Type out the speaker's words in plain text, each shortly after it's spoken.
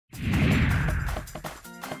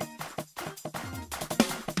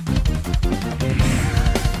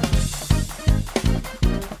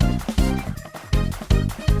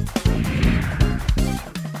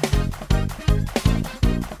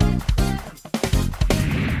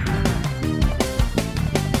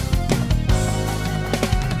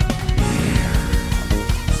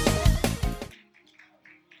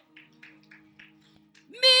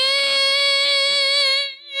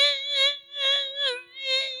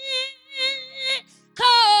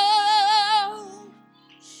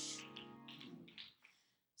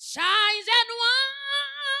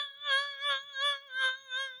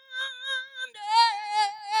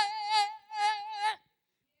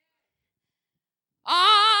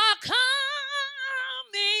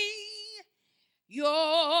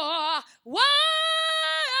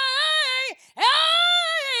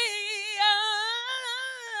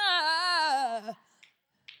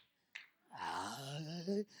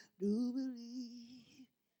do believe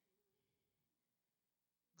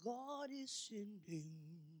God is sending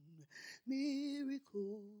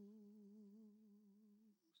miracles.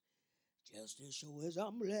 Just as sure as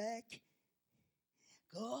I'm black,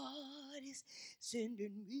 God is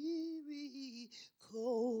sending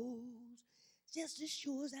miracles. Just as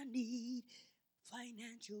sure as I need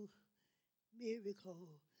financial miracle,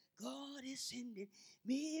 God is sending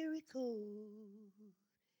miracles.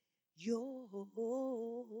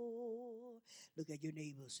 Look at your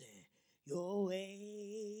neighbor, say, your way.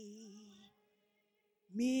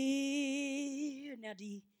 Now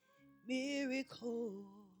the miracles.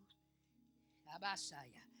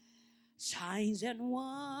 Abasaya. Signs and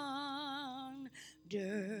wonders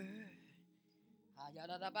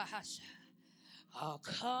are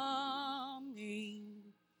coming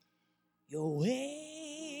your way.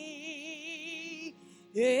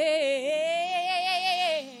 Yeah.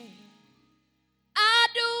 I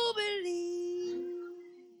do believe.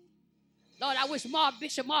 Lord, I wish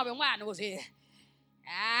Bishop Marvin Wine was here.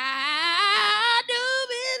 I do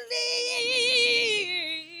believe.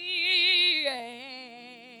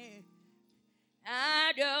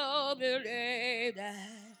 I do believe that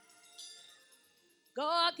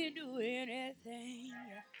God can do anything.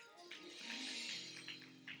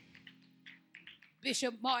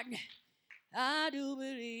 Bishop Martin, I do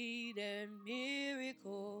believe in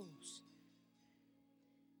miracles.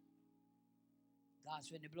 God's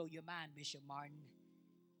going to blow your mind, Bishop Martin.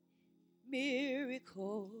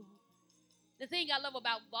 Miracle. The thing I love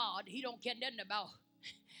about God, he don't care nothing about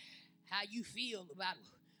how you feel about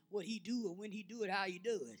what he do or when he do it, how he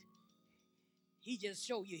do it. He just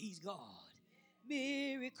show you he's God.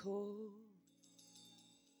 Miracle.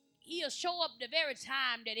 He'll show up the very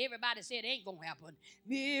time that everybody said ain't gonna happen.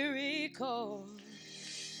 Miracle.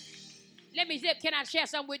 Let me say, can I share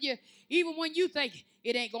something with you? Even when you think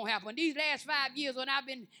it ain't gonna happen. These last 5 years when I've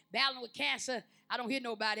been battling with cancer, I don't hear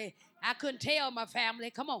nobody. I couldn't tell my family.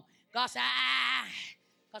 Come on. God said,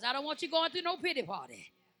 because I don't want you going through no pity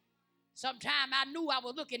party. Sometime I knew I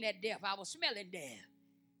was looking at death. I was smelling death.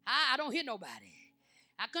 I don't hear nobody.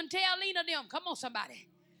 I couldn't tell Lena them. Come on, somebody.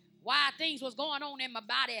 Why things was going on in my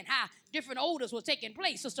body and how different odors was taking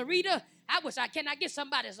place. Sister Rita, I wish can I get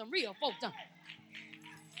somebody some real folk done.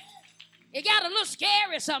 It got a little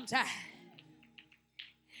scary sometimes.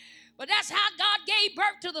 But that's how God gave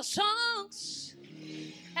birth to the songs.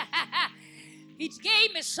 He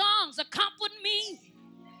gave me songs to comfort me.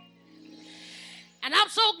 And I'm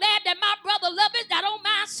so glad that my brother loved it. I don't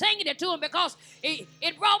mind singing it to him because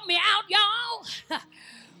it brought me out, y'all,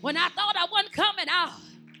 when I thought I wasn't coming out.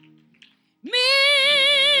 Miracles,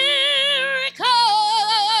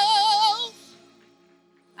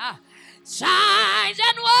 signs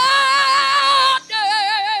and wonders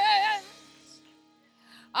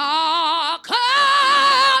are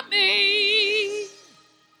coming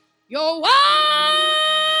your way.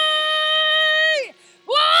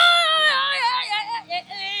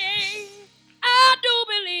 I do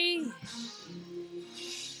believe.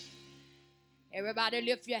 Everybody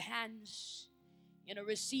lift your hands in a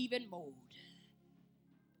receiving mode.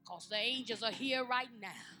 Because the angels are here right now,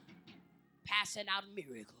 passing out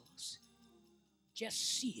miracles.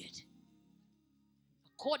 Just see it.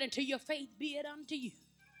 According to your faith, be it unto you.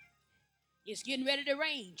 It's getting ready to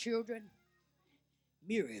rain, children.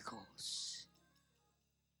 Miracles.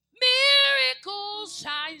 Miracles,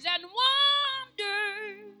 signs, and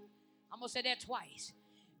wonders. I'm going to say that twice.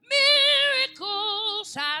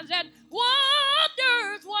 Miracles, signs, and wonders